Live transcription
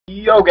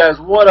Yo guys,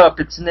 what up?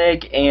 It's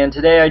Nick, and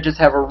today I just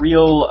have a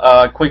real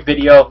quick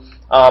video.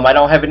 I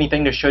don't have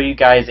anything to show you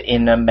guys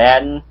in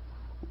Madden,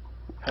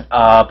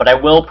 but I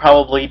will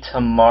probably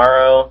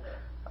tomorrow.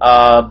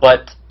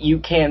 But you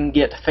can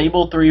get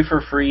Fable 3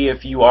 for free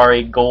if you are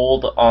a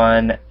gold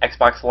on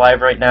Xbox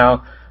Live right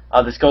now.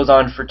 This goes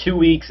on for 2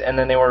 weeks, and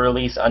then they will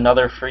release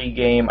another free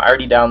game. I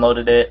already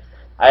downloaded it.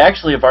 I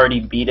actually have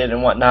already beat it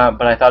and whatnot,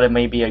 but I thought it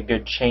may be a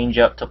good change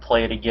up to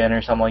play it again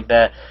or something like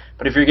that.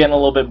 But if you're getting a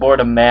little bit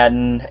bored of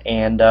Madden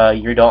and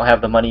you don't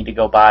have the money to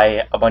go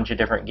buy a bunch of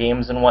different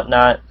games and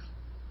whatnot,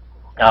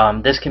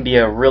 this can be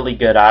a really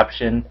good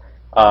option.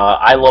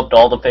 I loved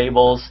all the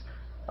Fables,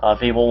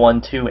 Fable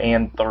 1, 2,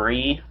 and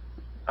 3.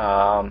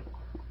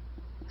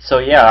 So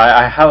yeah,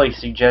 I highly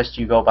suggest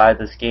you go buy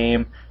this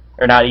game,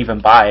 or not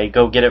even buy it,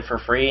 go get it for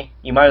free.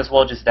 You might as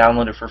well just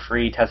download it for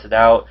free, test it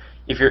out.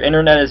 If your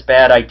internet is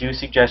bad, I do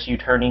suggest you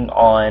turning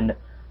on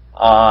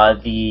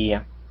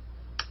the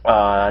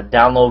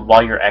download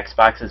while your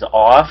Xbox is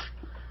off,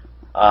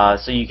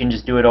 so you can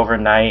just do it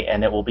overnight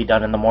and it will be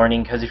done in the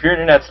morning. Because if your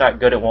internet's not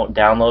good, it won't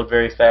download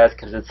very fast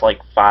because it's like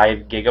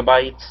 5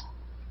 gigabytes.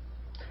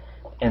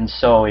 And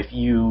so if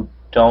you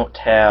don't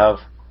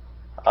have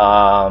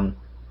the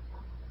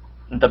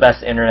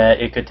best internet,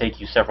 it could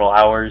take you several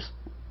hours.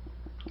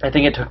 I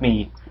think it took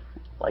me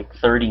like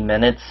 30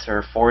 minutes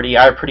or 40.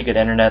 I have pretty good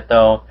internet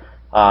though.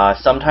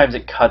 Sometimes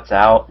it cuts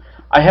out.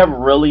 I have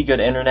really good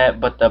internet,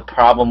 but the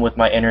problem with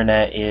my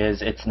internet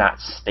is it's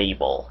not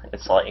stable.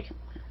 It's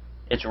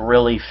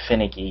really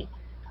finicky.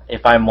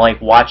 If I'm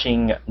like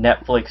watching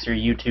Netflix or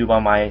YouTube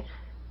on my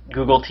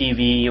Google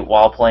TV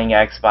while playing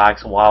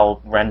Xbox,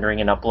 while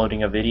rendering and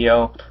uploading a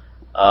video,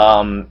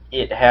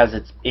 it has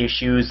its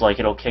issues. Like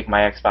it'll kick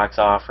my Xbox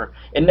off, or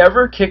it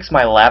never kicks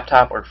my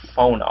laptop or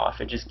phone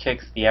off. It just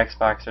kicks the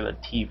Xbox or the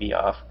TV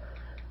off.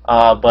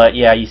 But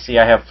yeah, you see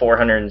I have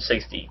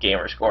 460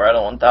 gamer score out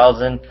of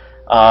 1,000.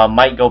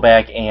 Might go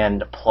back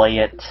and play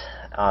it,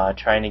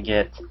 trying to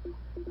get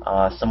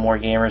some more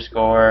gamer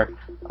score.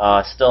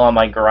 Still on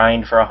my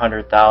grind for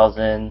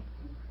 100,000.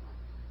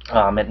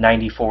 At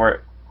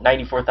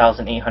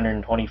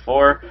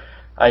 94,824.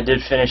 I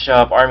did finish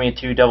up Army of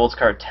Two Devil's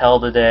Cartel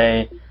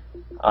today.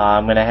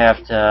 I'm gonna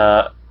have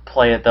to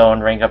play it though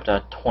and rank up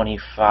to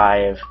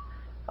 25,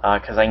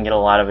 because I can get a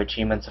lot of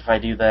achievements if I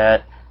do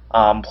that.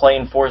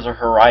 Playing Forza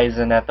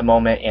Horizon at the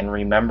moment and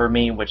Remember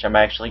Me, which I'm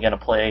actually going to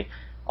play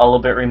a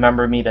little bit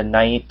Remember Me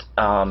tonight,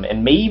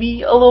 and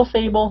maybe a little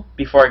Fable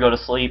before I go to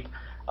sleep.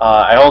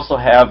 I also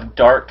have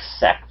Dark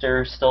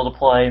Sector still to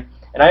play,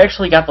 and I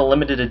actually got the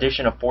limited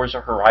edition of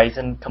Forza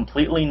Horizon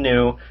completely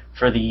new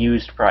for the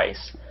used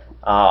price.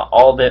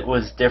 All that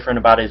was different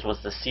about it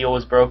was the seal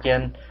was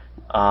broken,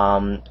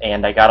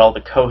 and I got all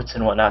the codes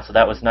and whatnot, so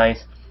that was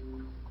nice.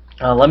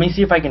 Let me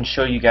see if I can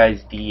show you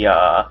guys the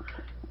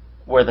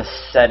where the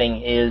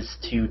setting is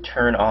to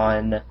turn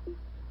on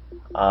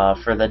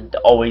for the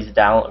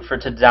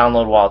to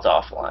download while it's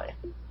offline.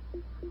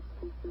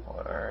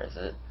 Where is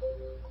it?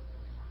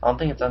 I don't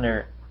think it's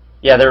under.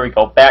 Yeah, there we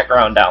go.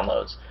 Background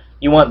downloads.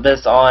 You want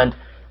this on,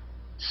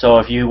 so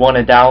if you want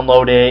to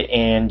download it,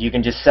 and you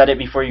can just set it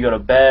before you go to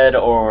bed,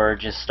 or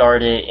just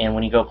start it, and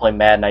when you go play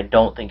Madden, I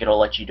don't think it'll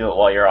let you do it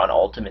while you're on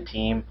Ultimate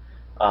Team.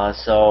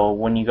 So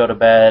when you go to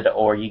bed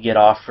or you get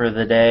off for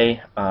the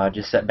day,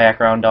 just set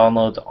background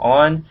downloads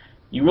on.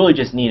 You really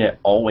just need it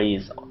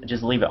always,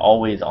 just leave it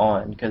always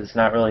on, because it's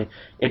not really,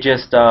 it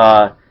just,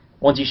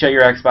 once you shut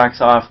your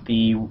Xbox off,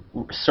 the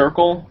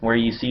circle where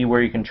you see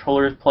where your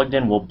controller is plugged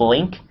in will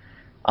blink,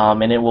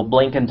 and it will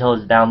blink until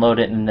it's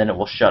downloaded, and then it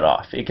will shut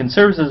off. It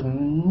conserves as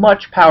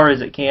much power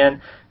as it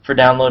can for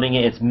downloading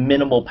it. It's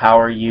minimal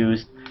power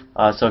used,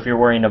 so if you're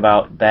worrying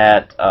about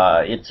that,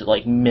 it's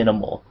like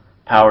minimal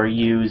power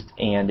used,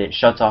 and it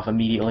shuts off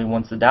immediately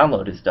once the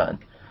download is done.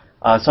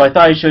 So I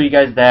thought I'd show you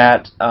guys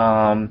that.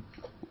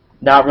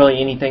 Not really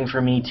anything for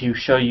me to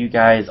show you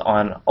guys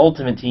on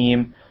Ultimate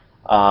Team,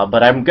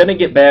 but I'm going to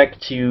get back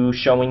to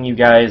showing you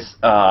guys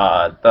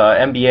the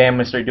NBA. I'm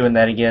going to start doing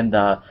that again,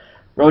 the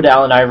Road to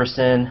Allen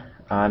Iverson,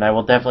 and I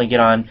will definitely get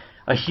on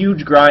a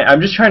huge grind.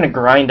 I'm just trying to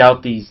grind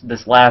out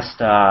this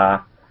last, I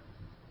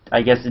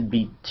guess it'd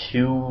be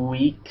 2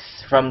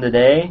 weeks from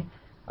today,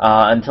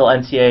 until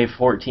NCAA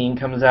 14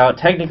 comes out.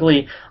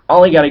 Technically, I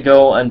only got to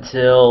go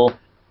until,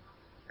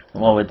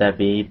 what would that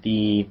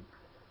be,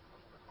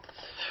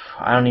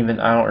 I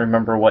don't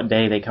remember what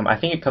day they come. I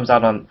think it comes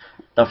out on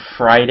the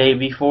Friday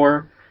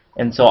before,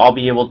 and so I'll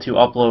be able to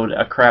upload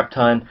a crap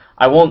ton.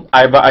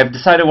 I've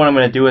decided what I'm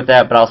going to do with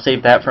that, but I'll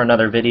save that for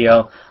another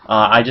video.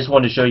 I just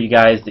wanted to show you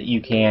guys that you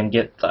can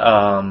get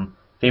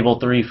Fable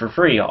 3 for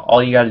free.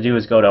 All you got to do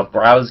is go to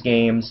Browse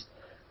Games,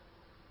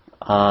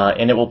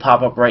 and it will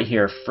pop up right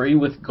here, free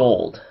with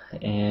gold.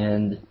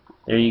 And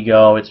there you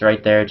go. It's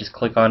right there. Just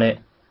click on it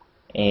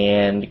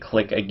and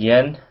click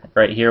again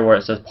right here where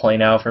it says Play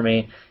Now for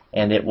me,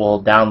 and it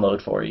will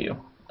download for you.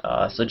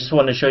 So just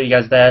wanted to show you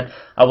guys that.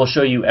 I will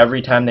show you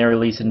every time they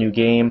release a new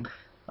game.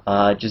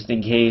 Just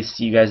in case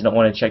you guys don't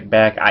want to check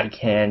back, I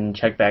can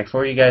check back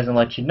for you guys and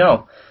let you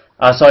know.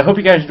 So I hope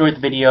you guys enjoyed the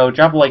video.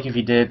 Drop a like if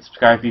you did,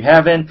 subscribe if you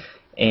haven't,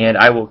 and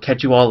I will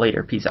catch you all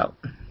later. Peace out.